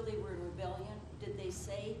though they were in rebellion? Did they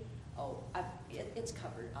say, oh, it's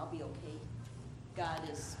covered, I'll be okay, God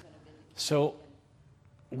is going to vindicate? So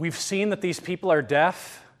we've seen that these people are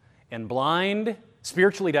deaf and blind,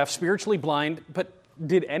 spiritually deaf, spiritually blind, but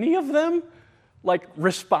did any of them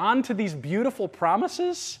respond to these beautiful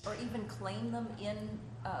promises? Or even claim them in,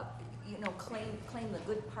 claim the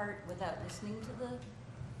good part without listening to the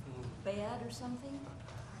bad or something?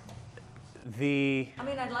 The I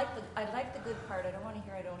mean, I'd like the good part. I don't want to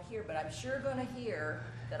hear I don't hear, but I'm sure going to hear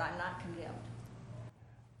that I'm not condemned.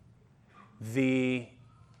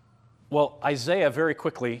 Well, Isaiah, very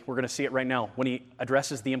quickly, we're going to see it right now, when he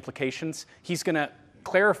addresses the implications, he's going to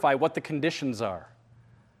clarify what the conditions are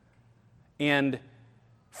and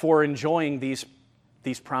for enjoying these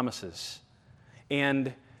promises.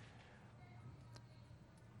 And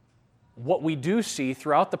what we do see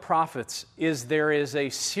throughout the prophets is there is a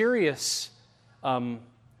serious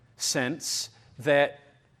sense that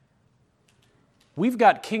we've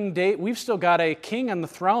still got a king on the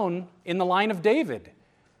throne in the line of David.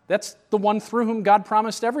 That's the one through whom God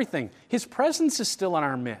promised everything. His presence is still in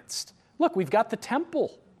our midst. Look, we've got the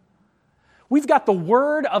temple. We've got the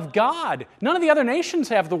Word of God. None of the other nations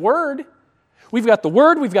have the Word. We've got the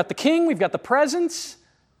Word, we've got the King, we've got the presence.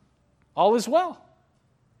 All is well.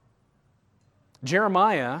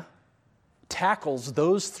 Jeremiah tackles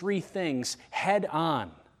those three things head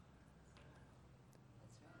on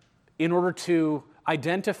in order to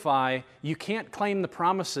identify you can't claim the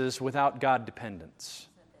promises without God dependence.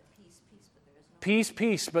 Peace,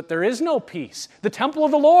 peace, but there is no peace. The temple of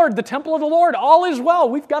the Lord, all is well.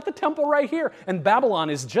 We've got the temple right here. And Babylon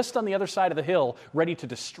is just on the other side of the hill, ready to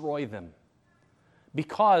destroy them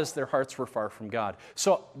because their hearts were far from God.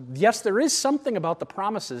 So, yes, there is something about the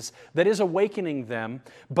promises that is awakening them,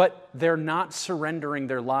 but they're not surrendering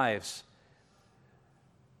their lives.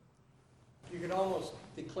 You could almost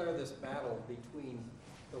declare this battle between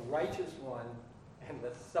the righteous one and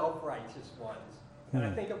the self-righteous ones. And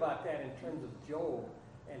I think about that in terms of Job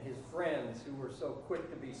and his friends who were so quick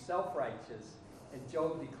to be self-righteous, and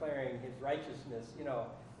Job declaring his righteousness.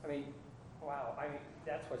 I mean, wow,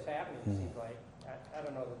 that's what's happening, it seems like. I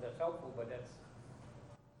don't know that that's helpful, but that's...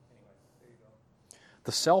 Anyway, there you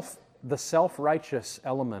go. The self-righteous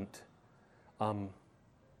element,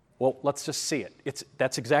 well, let's just see it.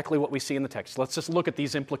 That's exactly what we see in the text. Let's just look at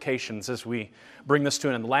these implications as we bring this to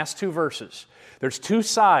an end. The last two verses, there's two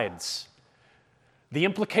sides. The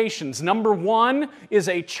implications. Number one is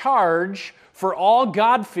a charge for all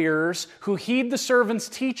God-fearers who heed the servant's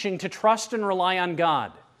teaching to trust and rely on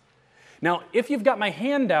God. Now, if you've got my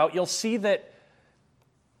handout, you'll see that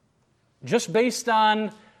just based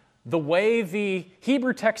on the way the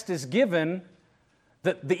Hebrew text is given,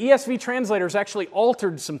 that the ESV translators actually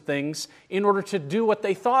altered some things in order to do what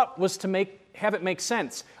they thought was to have it make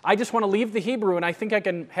sense. I just want to leave the Hebrew, and I think I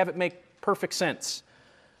can have it make perfect sense.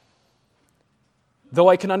 Though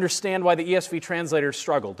I can understand why the ESV translators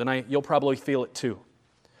struggled, and you'll probably feel it too.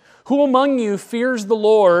 Who among you fears the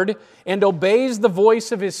Lord and obeys the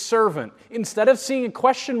voice of His servant? Instead of seeing a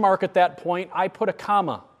question mark at that point, I put a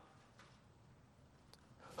comma.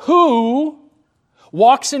 Who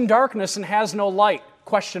walks in darkness and has no light?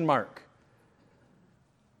 Question mark.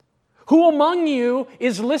 Who among you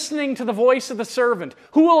is listening to the voice of the servant?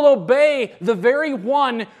 Who will obey the very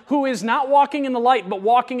one who is not walking in the light but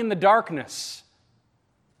walking in the darkness?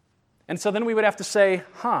 And so then we would have to say,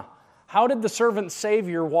 how did the servant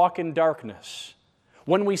Savior walk in darkness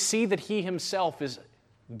when we see that He Himself is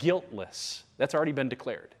guiltless? That's already been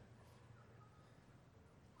declared.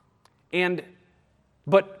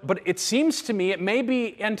 But it seems to me it may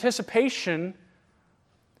be anticipation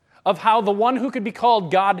of how the one who could be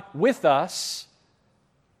called God with us,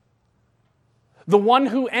 the one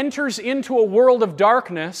who enters into a world of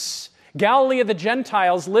darkness, Galilee of the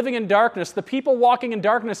Gentiles living in darkness, the people walking in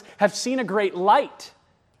darkness have seen a great light.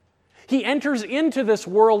 He enters into this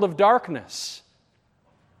world of darkness.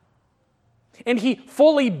 And He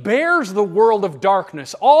fully bears the world of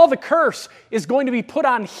darkness. All the curse is going to be put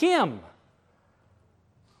on Him.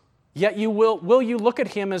 Yet will you look at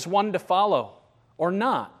Him as one to follow or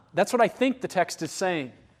not? That's what I think the text is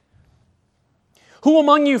saying. Who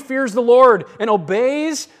among you fears the Lord and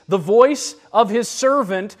obeys the voice of His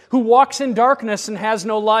servant who walks in darkness and has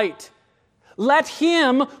no light? Let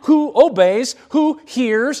him who obeys, who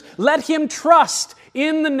hears, let him trust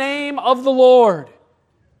in the name of the Lord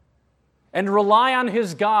and rely on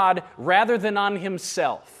his God rather than on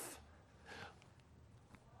himself.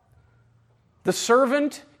 The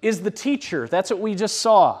servant is the teacher. That's what we just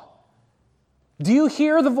saw. Do you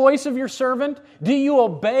hear the voice of your servant? Do you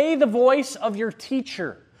obey the voice of your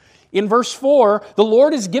teacher? In verse 4, the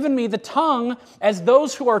Lord has given me the tongue as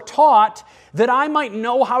those who are taught, that I might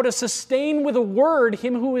know how to sustain with a word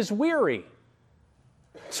him who is weary.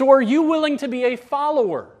 So are you willing to be a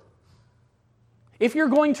follower? If you're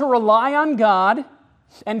going to rely on God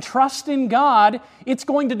and trust in God, it's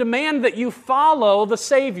going to demand that you follow the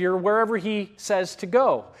Savior wherever He says to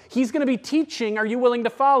go. He's going to be teaching. Are you willing to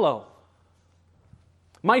follow?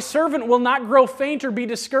 My servant will not grow faint or be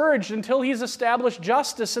discouraged until he's established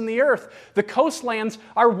justice in the earth. The coastlands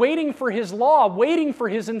are waiting for his law, waiting for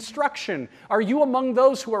his instruction. Are you among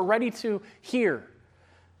those who are ready to hear?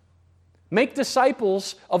 Make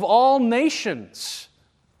disciples of all nations,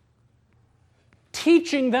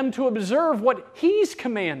 teaching them to observe what he's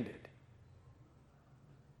commanded.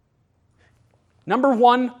 Number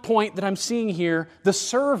one point that I'm seeing here, the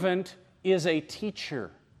servant is a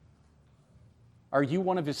teacher. Are you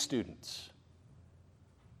one of his students?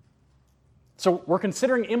 So we're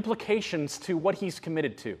considering implications to what he's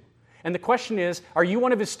committed to. And the question is, are you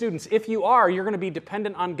one of his students? If you are, you're going to be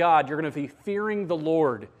dependent on God. You're going to be fearing the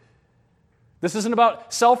Lord. This isn't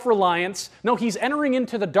about self-reliance. No, he's entering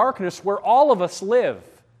into the darkness where all of us live.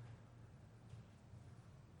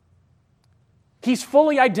 He's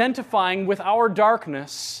fully identifying with our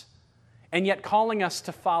darkness and yet calling us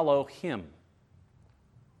to follow him.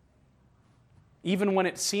 Even when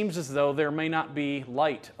it seems as though there may not be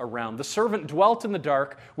light around. The servant dwelt in the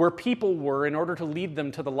dark where people were in order to lead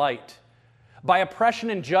them to the light. By oppression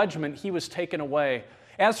and judgment, he was taken away.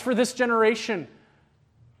 As for this generation,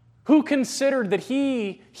 who considered that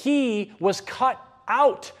he was cut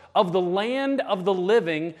out of the land of the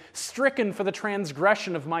living, stricken for the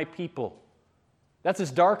transgression of my people? That's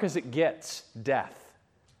as dark as it gets, death.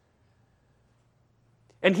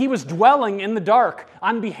 And he was dwelling in the dark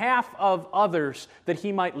on behalf of others that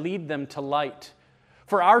he might lead them to light.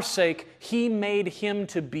 For our sake, he made him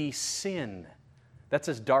to be sin. That's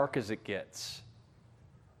as dark as it gets.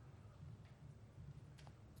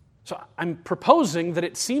 So I'm proposing that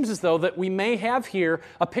it seems as though that we may have here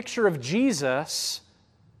a picture of Jesus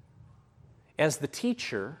as the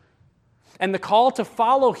teacher and the call to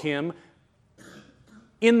follow him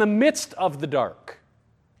in the midst of the dark.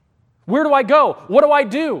 Where do I go? What do I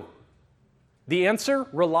do? The answer,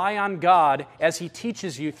 rely on God as he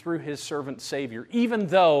teaches you through his servant Savior, even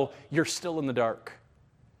though you're still in the dark,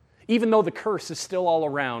 even though the curse is still all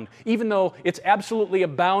around, even though it's absolutely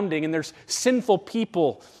abounding and there's sinful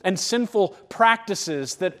people and sinful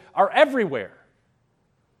practices that are everywhere.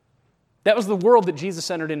 That was the world that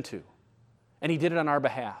Jesus entered into, and he did it on our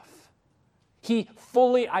behalf. He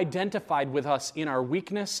fully identified with us in our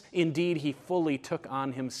weakness. Indeed, he fully took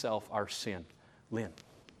on himself our sin. Lynn.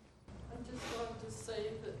 I just wanted to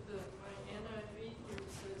say that my NIV here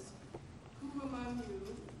says, "Who among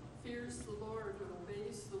you fears the Lord and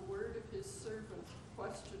obeys the word of his servant?" ?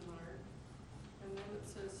 And then it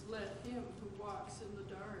says, "Let him who walks in the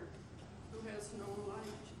dark, who has no light,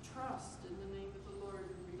 trust in the name of the Lord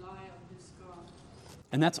and rely on his God."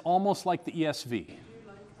 And that's almost like the ESV.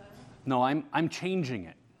 No, I'm changing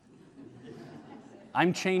it.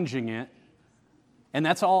 I'm changing it. And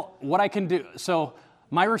that's all what I can do. So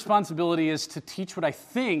my responsibility is to teach what I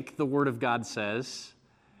think the Word of God says.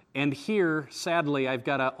 And here, sadly, I've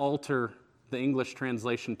got to alter the English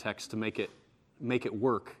translation text to make it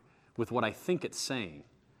work with what I think it's saying.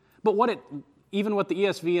 But even what the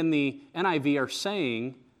ESV and the NIV are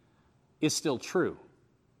saying is still true.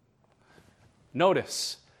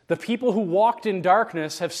 Notice, the people who walked in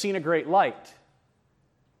darkness have seen a great light.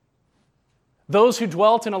 Those who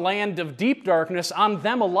dwelt in a land of deep darkness, on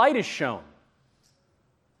them a light is shone.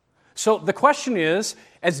 So the question is,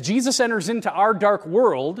 as Jesus enters into our dark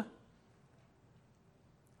world,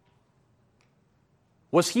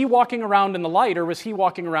 was he walking around in the light or was he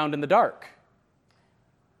walking around in the dark?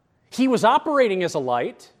 He was operating as a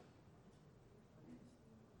light,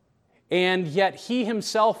 and yet he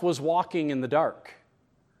himself was walking in the dark,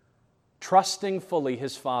 trusting fully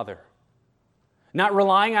his Father. Not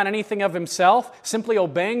relying on anything of himself, simply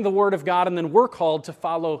obeying the Word of God, and then we're called to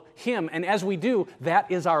follow him. And as we do,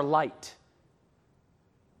 that is our light.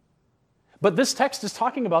 But this text is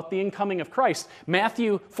talking about the incoming of Christ.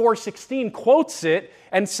 Matthew 4:16 quotes it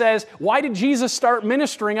and says, why did Jesus start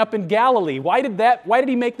ministering up in Galilee? Why did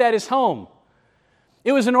he make that his home?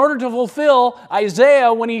 It was in order to fulfill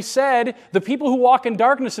Isaiah when he said, the people who walk in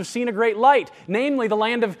darkness have seen a great light, namely the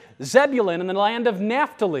land of Zebulun and the land of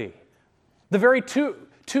Naphtali. The very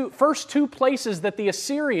first two places that the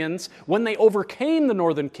Assyrians, when they overcame the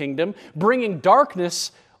northern kingdom, bringing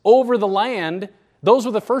darkness over the land, those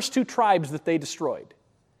were the first two tribes that they destroyed.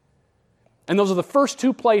 And those are the first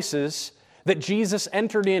two places that Jesus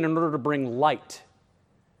entered in order to bring light.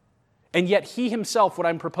 And yet he himself, what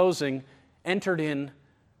I'm proposing, entered in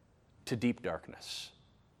to deep darkness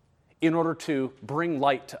in order to bring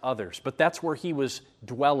light to others. But that's where he was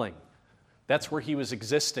dwelling. That's where he was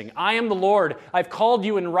existing. I am the Lord. I've called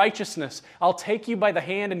you in righteousness. I'll take you by the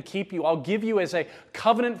hand and keep you. I'll give you as a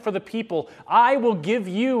covenant for the people. I will give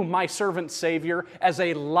you, my servant Savior, as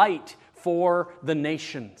a light for the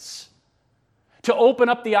nations. To open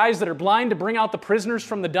up the eyes that are blind, to bring out the prisoners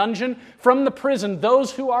from the dungeon, from the prison,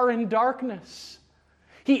 those who are in darkness.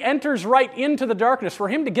 He enters right into the darkness. For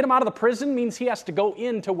him to get them out of the prison means he has to go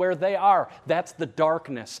into where they are. That's the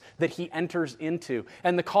darkness that he enters into.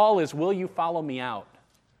 And the call is, will you follow me out?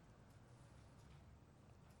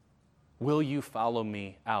 Will you follow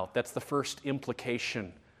me out? That's the first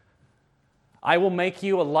implication. I will make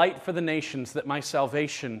you a light for the nations, that my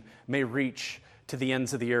salvation may reach to the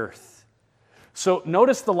ends of the earth. So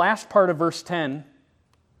notice the last part of verse 10.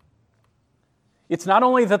 It's not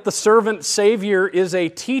only that the servant Savior is a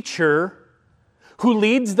teacher who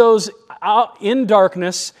leads those out in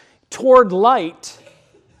darkness toward light.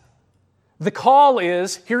 The call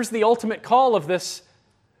is, here's the ultimate call of this.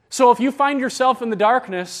 So if you find yourself in the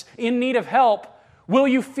darkness, in need of help, will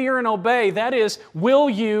you fear and obey? That is, will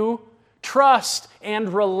you trust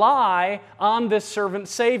and rely on this servant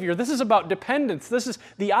Savior? This is about dependence. This is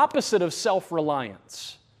the opposite of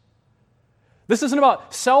self-reliance. This isn't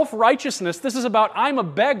about self-righteousness. This is about, I'm a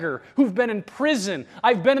beggar who've been in prison.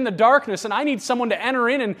 I've been in the darkness, and I need someone to enter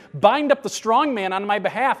in and bind up the strong man on my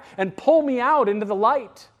behalf and pull me out into the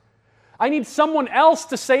light. I need someone else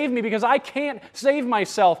to save me because I can't save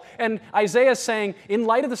myself. And Isaiah is saying, in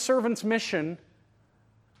light of the servant's mission,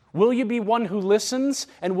 will you be one who listens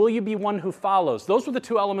and will you be one who follows? Those were the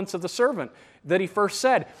two elements of the servant that he first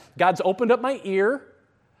said. God's opened up my ear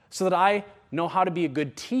so that I know how to be a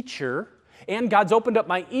good teacher, and God's opened up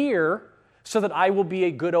my ear so that I will be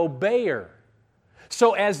a good obeyer.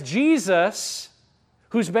 So as Jesus,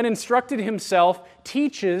 who's been instructed himself,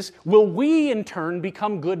 teaches, will we in turn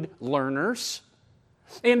become good learners?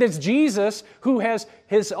 And as Jesus, who has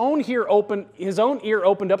his own ear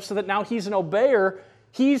opened up so that now he's an obeyer,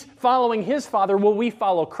 he's following his Father, will we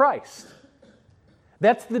follow Christ?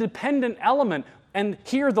 That's the dependent element. And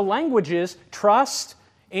here the language is trust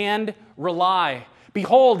and rely.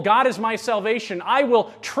 Behold, God is my salvation. I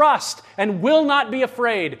will trust and will not be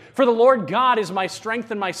afraid. For the Lord God is my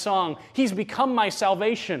strength and my song. He's become my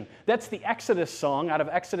salvation. That's the Exodus song out of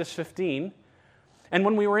Exodus 15. And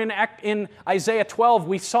when we were in Isaiah 12,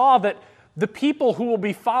 we saw that the people who will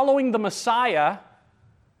be following the Messiah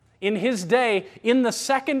in his day, in the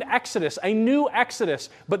second Exodus, a new Exodus,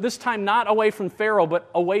 but this time not away from Pharaoh, but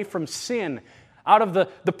away from sin, out of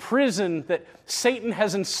the prison that Satan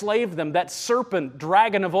has enslaved them, that serpent,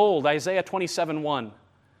 dragon of old, Isaiah 27:1.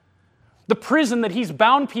 The prison that he's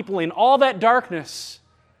bound people in, all that darkness.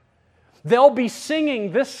 They'll be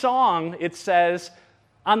singing this song, it says,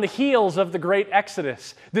 on the heels of the great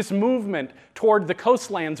Exodus. This movement toward the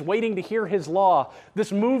coastlands, waiting to hear his law.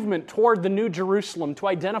 This movement toward the New Jerusalem, to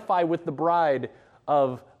identify with the bride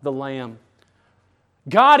of the Lamb.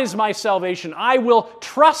 God is my salvation. I will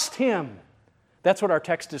trust him. That's what our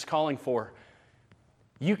text is calling for.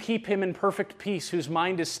 You keep him in perfect peace, whose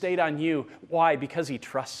mind is stayed on you. Why? Because he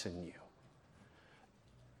trusts in you.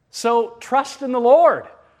 So trust in the Lord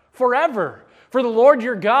forever. For the Lord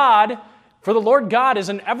your God, for the Lord God is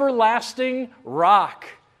an everlasting rock.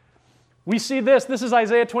 We see this. This is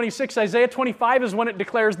Isaiah 26. Isaiah 25 is when it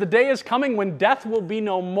declares, the day is coming when death will be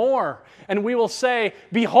no more. And we will say,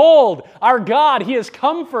 behold, our God, he has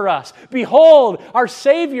come for us. Behold, our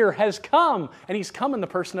Savior has come. And he's come in the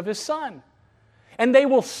person of his Son. And they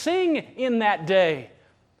will sing in that day,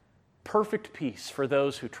 perfect peace for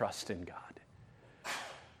those who trust in God.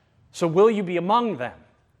 So will you be among them?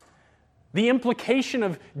 The implication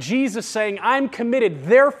of Jesus saying, I'm committed,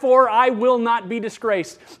 therefore I will not be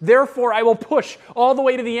disgraced. Therefore I will push all the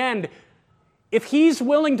way to the end. If he's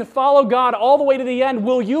willing to follow God all the way to the end,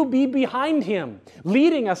 will you be behind him,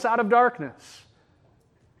 leading us out of darkness?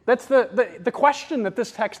 That's the question that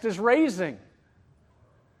this text is raising.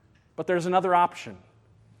 But there's another option.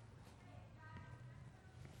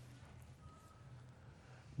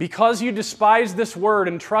 Because you despise this word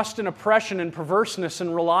and trust in oppression and perverseness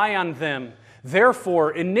and rely on them,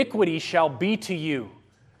 therefore iniquity shall be to you.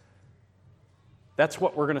 That's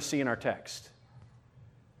what we're going to see in our text.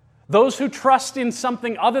 Those who trust in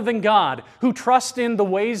something other than God, who trust in the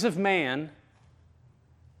ways of man,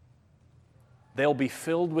 they'll be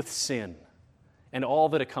filled with sin and all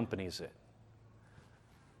that accompanies it.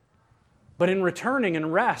 But in returning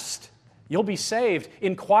and rest, you'll be saved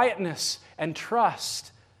in quietness and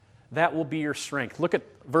trust. That will be your strength. Look at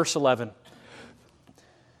verse 11.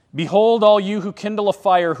 Behold, all you who kindle a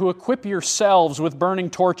fire, who equip yourselves with burning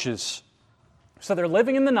torches. So they're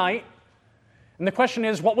living in the night. And the question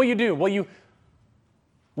is, what will you do? Will you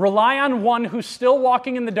rely on one who's still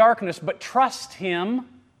walking in the darkness, but trust him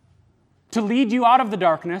to lead you out of the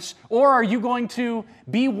darkness? Or are you going to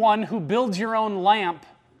be one who builds your own lamp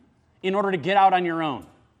in order to get out on your own.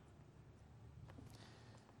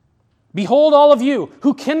 Behold, all of you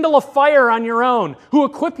who kindle a fire on your own, who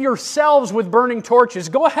equip yourselves with burning torches.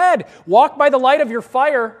 Go ahead, walk by the light of your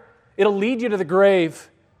fire. It'll lead you to the grave.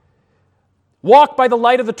 Walk by the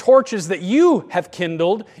light of the torches that you have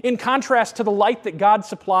kindled, in contrast to the light that God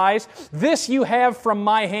supplies. This you have from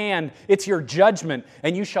my hand. It's your judgment,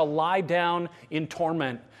 and you shall lie down in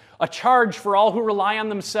torment. A charge for all who rely on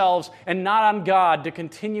themselves and not on God to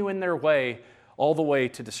continue in their way all the way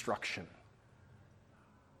to destruction.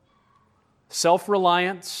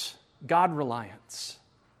 Self-reliance, God-reliance.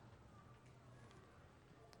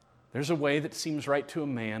 There's a way that seems right to a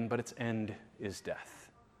man, but its end is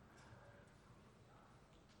death.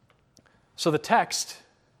 So the text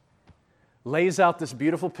lays out this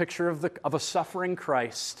beautiful picture of a suffering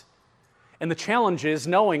Christ. And the challenge is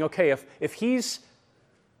knowing, okay, if He's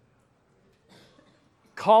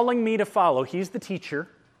calling me to follow, He's the teacher,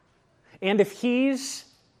 and if He's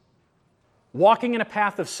walking in a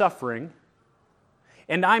path of suffering,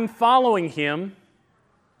 and I'm following Him,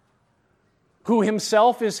 who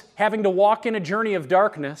Himself is having to walk in a journey of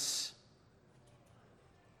darkness,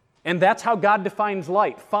 and that's how God defines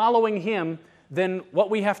light, following Him, then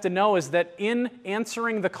what we have to know is that in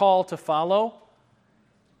answering the call to follow,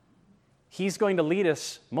 He's going to lead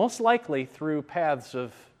us most likely through paths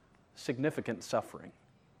of significant suffering.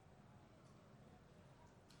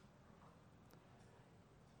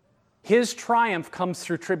 His triumph comes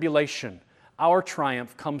through tribulation. Our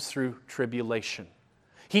triumph comes through tribulation.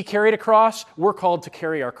 He carried a cross, we're called to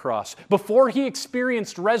carry our cross. Before He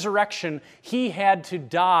experienced resurrection, He had to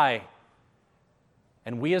die.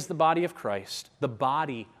 And we as the body of Christ,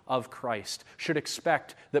 should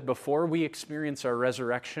expect that before we experience our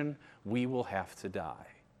resurrection, we will have to die.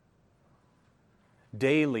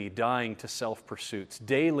 Daily dying to self-pursuits,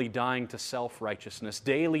 daily dying to self-righteousness,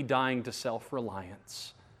 daily dying to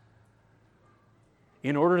self-reliance.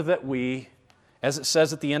 In order that we, as it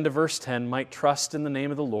says at the end of verse 10, might trust in the name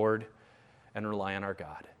of the Lord and rely on our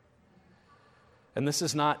God. And this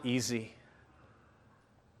is not easy.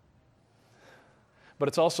 But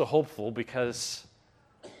it's also hopeful because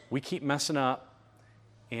we keep messing up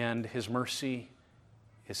and His mercy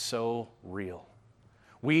is so real.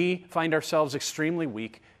 We find ourselves extremely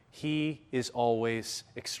weak. He is always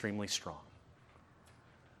extremely strong.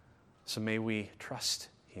 So may we trust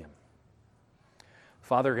Him.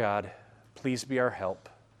 Father God, please be our help.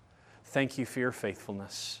 Thank You for Your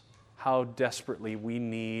faithfulness. How desperately we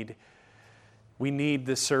need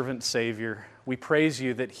this servant Savior. We praise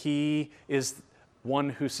You that He is one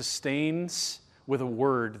who sustains with a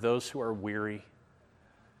word those who are weary.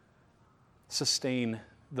 Sustain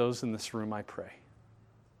those in this room, I pray.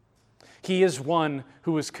 He is one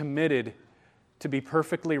who is committed to be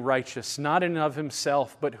perfectly righteous, not in and of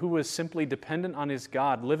Himself, but who is simply dependent on His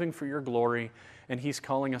God, living for Your glory. And He's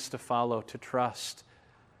calling us to follow, to trust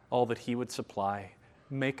all that He would supply.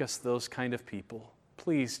 Make us those kind of people.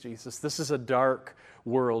 Please, Jesus, this is a dark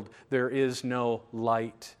world. There is no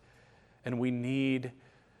light. And we need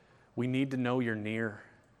to know You're near.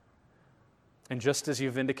 And just as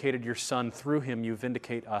You vindicated Your Son, through Him You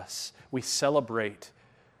vindicate us. We celebrate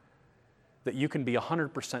that You can be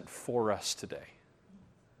 100% for us today.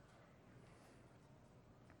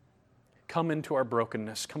 Come into our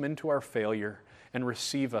brokenness, come into our failure, and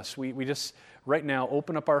receive us. We just, right now,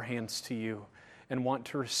 open up our hands to You and want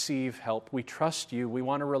to receive help. We trust You. We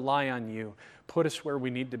want to rely on You. Put us where we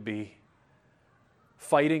need to be,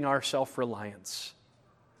 fighting our self-reliance,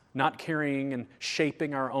 not carrying and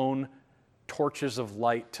shaping our own torches of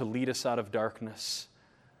light to lead us out of darkness,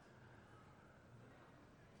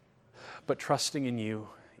 but trusting in You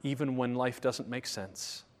even when life doesn't make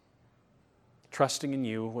sense. Trusting in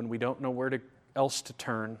You when we don't know where else to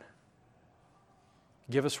turn.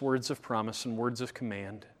 Give us words of promise and words of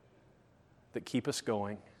command that keep us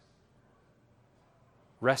going,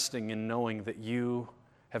 resting in knowing that You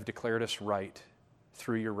have declared us right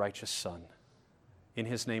through Your righteous Son. In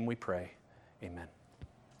His name we pray. Amen.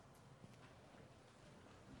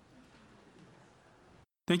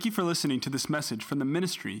 Thank you for listening to this message from the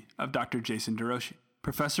ministry of Dr. Jason DeRouchie,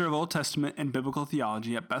 Professor of Old Testament and Biblical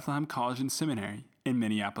Theology at Bethlehem College and Seminary in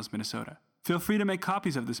Minneapolis, Minnesota. Feel free to make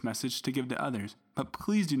copies of this message to give to others, but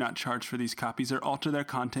please do not charge for these copies or alter their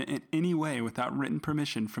content in any way without written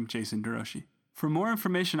permission from Jason DeRouchie. For more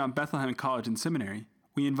information on Bethlehem College and Seminary,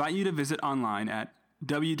 we invite you to visit online at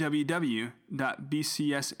www.bcsmn.edu.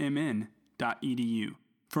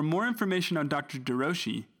 For more information on Dr.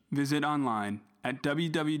 DeRouchie, visit online at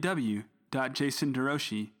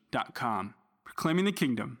www.jasonderouchie.com. Proclaiming the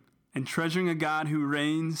kingdom and treasuring a God who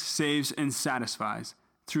reigns, saves, and satisfies.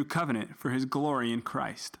 through covenant for his glory in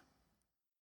Christ.